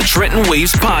listening to the Trenton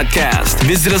Waves podcast.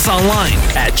 Visit us online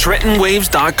at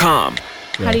TrentonWaves.com.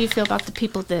 How do you feel about the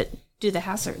people that do the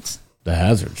hazards? The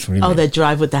hazards. What do you Oh, mean? that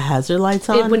drive with the hazard lights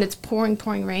on? When it's pouring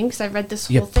rain, because I read this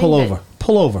whole Yeah, thing. pull that- over.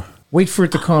 Pull over. Wait for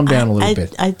it to calm down a little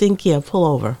bit. I think, pull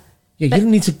over. Yeah, you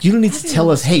don't need to tell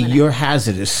us, hey, you're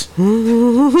hazardous.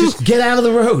 Just get out of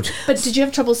the road. But did you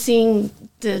have trouble seeing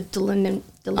the delineation?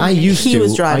 I used He to.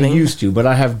 was driving. I used to, but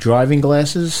I have driving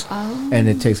glasses, and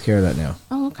it takes care of that now.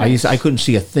 Oh, okay. I couldn't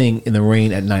see a thing in the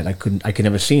rain at night. I could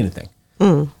never see anything.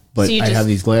 But So you I just- have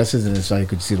these glasses, and I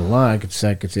could see the line. I could see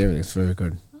everything. It's very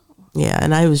good. Yeah,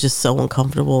 and I was just so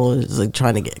uncomfortable. It was like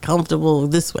trying to get comfortable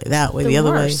this way, that way, the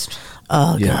other worst. way.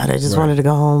 Oh, Yeah, God, I just right. wanted to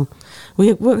go home.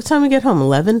 What time we get home?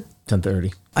 11?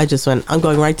 10:30. I just went, I'm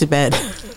going right to bed.